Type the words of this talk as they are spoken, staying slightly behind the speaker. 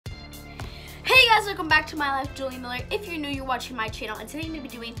Hey guys, welcome back to my life, Jolie Miller. If you're new, you're watching my channel, and today I'm going to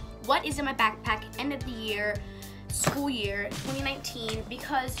be doing what is in my backpack end of the year, school year 2019,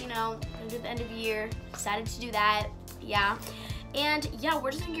 because you know, into the end of the year, decided to do that, yeah. And yeah,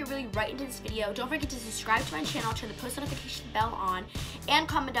 we're just gonna get really right into this video. Don't forget to subscribe to my channel, turn the post notification bell on, and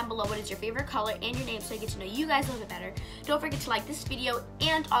comment down below what is your favorite color and your name so I get to know you guys a little bit better. Don't forget to like this video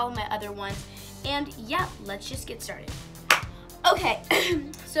and all of my other ones. And yeah, let's just get started. Okay,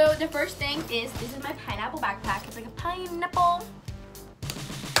 so the first thing is, this is my pineapple backpack. It's like a pineapple.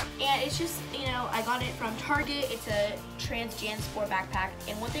 And it's just, you know, I got it from Target. It's a Trans-Jan Sport backpack.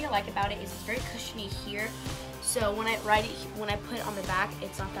 And one thing I like about it is it's very cushiony here. So when I put it on the back,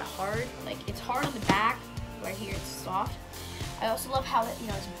 it's not that hard. Like, it's hard on the back, right here it's soft. I also love how it, you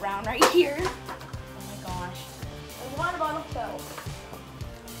know, it's brown right here. Oh my gosh. The water bottle fell.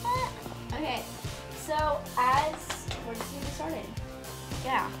 Okay, so we're just gonna get started.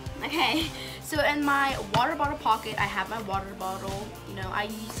 Yeah, okay. So in my water bottle pocket, I have my water bottle. You know, I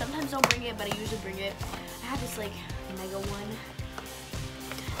sometimes don't bring it, but I usually bring it. I have this like mega one.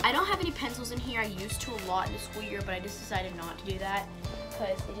 I don't have any pencils in here. I used to a lot in the school year, but I just decided not to do that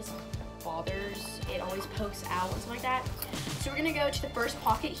because it just bothers. It always pokes out and stuff like that. So we're gonna go to the first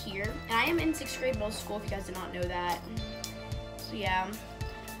pocket here. And I am in 6th grade middle school, if you guys did not know that. So yeah.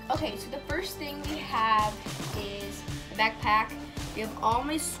 Okay, so the first thing we have is a backpack. We have all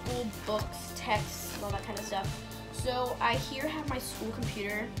my school books, texts, and all that kind of stuff. So I here have my school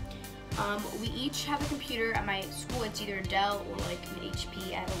computer. We each have a computer at my school. It's either a Dell or like an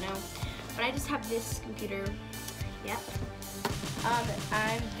HP, I don't know. But I just have this computer. Yep.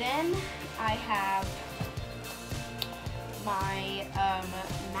 And then I have my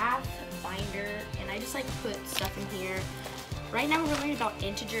math binder, and I just like put stuff in here. Right now we're learning about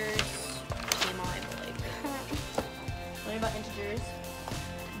integers. TMI, but like learning about integers.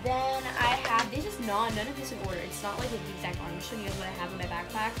 Then I have, this is none of this in order. It's not like the exact order. I'm showing you what I have in my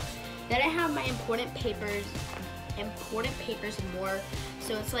backpack. Then I have my important papers and more.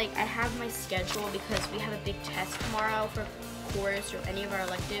 So it's like I have my schedule because we have a big test tomorrow for chorus or any of our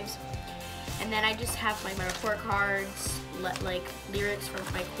electives. And then I just have like my report cards, like lyrics for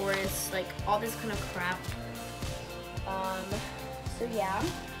my chorus, like all this kind of crap. So yeah.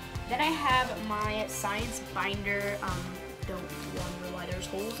 Then I have my science binder. Don't wonder why there's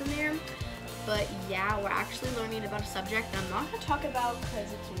holes in there. But yeah, we're actually learning about a subject that I'm not going to talk about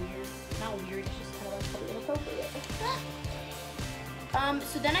because it's weird. Not weird, it's just kind of like inappropriate.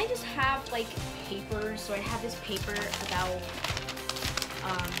 So then I just have like papers. So I have this paper about,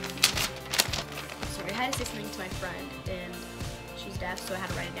 sorry, I had to say something to my friend and she's deaf, so I had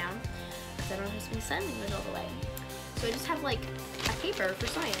to write it down because I don't have to speak sign language all the way. So I just have like a paper for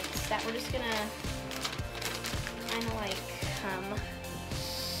science that we're just gonna kind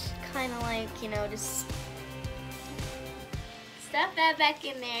of like, you know, just stuff that back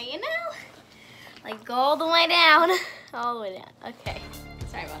in there, you know? Like go all the way down, all the way down. Okay,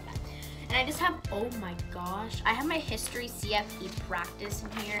 sorry about that. And I just have, oh my gosh, I have my history CFE practice in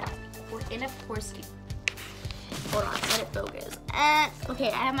here. We're in a course, hold on, let it focus. Okay,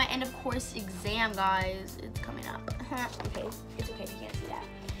 I have my end of course exam, guys. It's coming up. Okay, it's okay if you can't see that.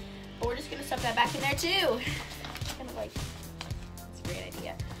 But we're just gonna stuff that back in there too. Kind of like, it's a great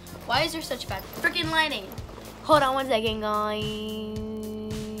idea. Why is there such bad freaking lighting? Hold on one second, guys.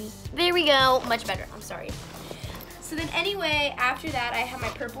 There we go, much better, I'm sorry. So then anyway, after that, I have my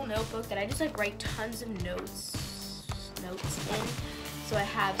purple notebook that I just like write tons of notes in. So I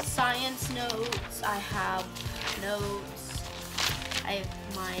have science notes, I have notes, I have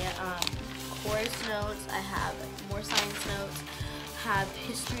my course notes, I have more science notes, have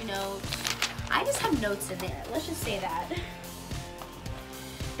history notes. I just have notes in there, let's just say that.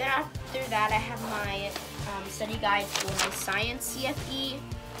 Then after that, I have my study guide for my science CFE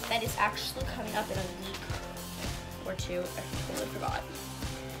that is actually coming up in a week or two. I totally forgot.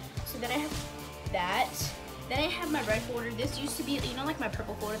 So then I have that. Then I have my red folder. This used to be, you know, like my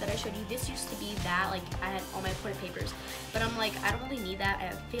purple folder that I showed you. This used to be that, like I had all my important papers. But I'm like, I don't really need that.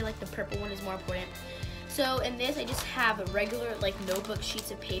 I feel like the purple one is more important. So in this, I just have regular like notebook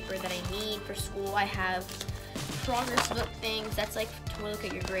sheets of paper that I need for school. I have progress book things. That's like to look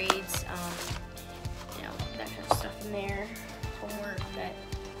at your grades. You know, that kind of stuff in there. Homework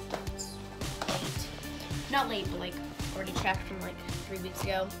that's late. Not late, but like already checked from like 3 weeks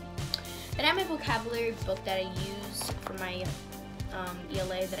ago. Then I have my vocabulary book that I use for my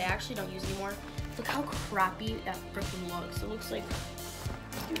ELA that I actually don't use anymore. Look how crappy that freaking looks. It looks like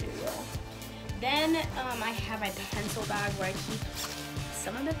doo-doo. Then I have my pencil bag where I keep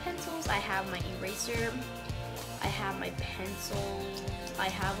some of the pencils. I have my eraser, I have my pencils. I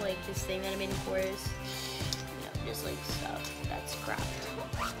have like this thing that I made in chorus. You know, just like stuff. That's crap.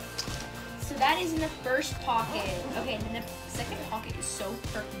 So that is in the first pocket. Okay, and then the second pocket is so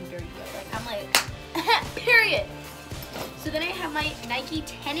freaking dirty. Like I'm like, period. So then I have my Nike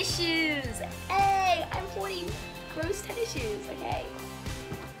tennis shoes. Hey, I'm 40 gross tennis shoes. Okay.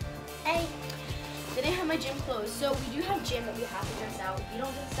 Hey. Then I have my gym clothes. So we do have gym that we have to dress out. If you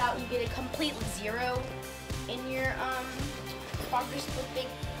don't dress out, you get a complete 0 in your progress book thing.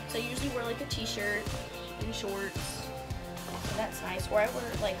 So I usually wear like a t-shirt and shorts. So that's nice. Or I wear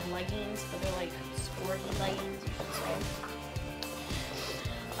like leggings, but they're like sporty leggings, you should say.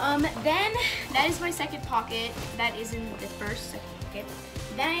 Then that is my second pocket. That is in the first second pocket.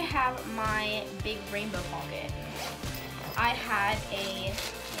 Then I have my big rainbow pocket. I had a,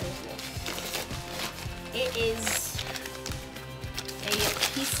 what is this? It is a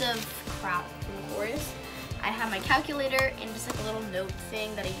piece of crap from the chorus. I have my calculator and just like a little note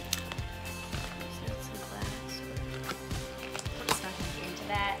thing that I use notes in class. We're just not gonna get into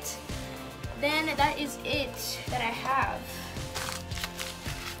that. Then that is it that I have.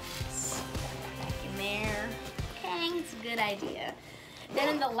 Back in there. Okay, it's a good idea. Then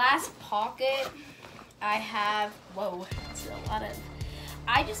in the last pocket, I have, whoa, that's a lot of,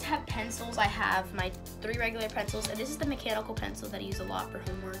 I just have pencils. I have my 3 regular pencils, and this is the mechanical pencil that I use a lot for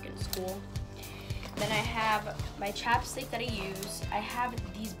homework in school. Then I have my chapstick that I use. I have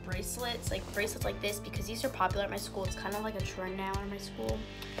these bracelets like this, because these are popular at my school. It's kind of like a trend now in my school.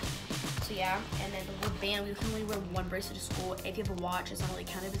 So yeah, and then the little band, we can only wear 1 bracelet to school. If you have a watch, it's not really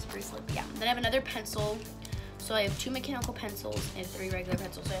counted as a bracelet, but yeah. Then I have another pencil. So I have 2 mechanical pencils and 3 regular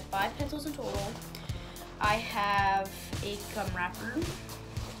pencils. So I have 5 pencils in total. I have a gum wrapper.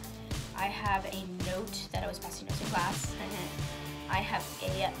 I have a note that I was passing notes in class. I have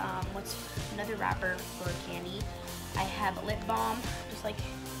a, another wrapper for candy. I have lip balm, just like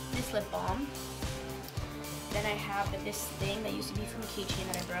this lip balm. Then I have this thing that used to be from a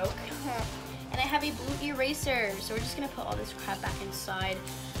keychain that I broke. And I have a blue eraser. So we're just gonna put all this crap back inside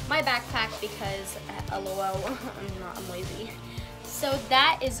my backpack because, lol, I'm lazy. So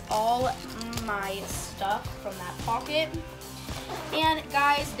that is all my stuff from that pocket. And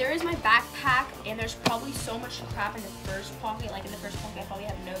guys, there is my backpack, and there's probably so much crap in the first pocket. Like in the first pocket, I probably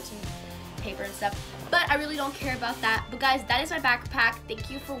have notes and paper and stuff, but I really don't care about that. But guys, that is my backpack.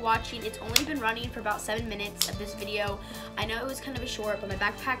 Thank you for watching. It's only been running for about 7 minutes of this video. I know it was kind of a short, but my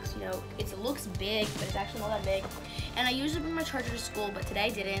backpack's, you know, it looks big, but it's actually not that big. And I usually bring my charger to school, but today I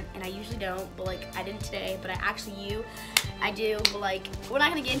didn't, and I usually don't, but like I didn't today, but I do, but like we're not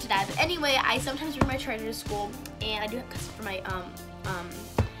gonna get into that. But anyway, I sometimes bring my charger to school, and I do have custom for my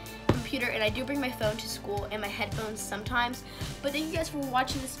computer, and I do bring my phone to school and my headphones sometimes. But thank you guys for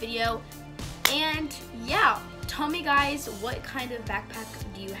watching this video, and yeah, tell me guys, what kind of backpack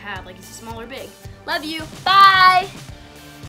do you have? Like, is it small or big? Love you, bye!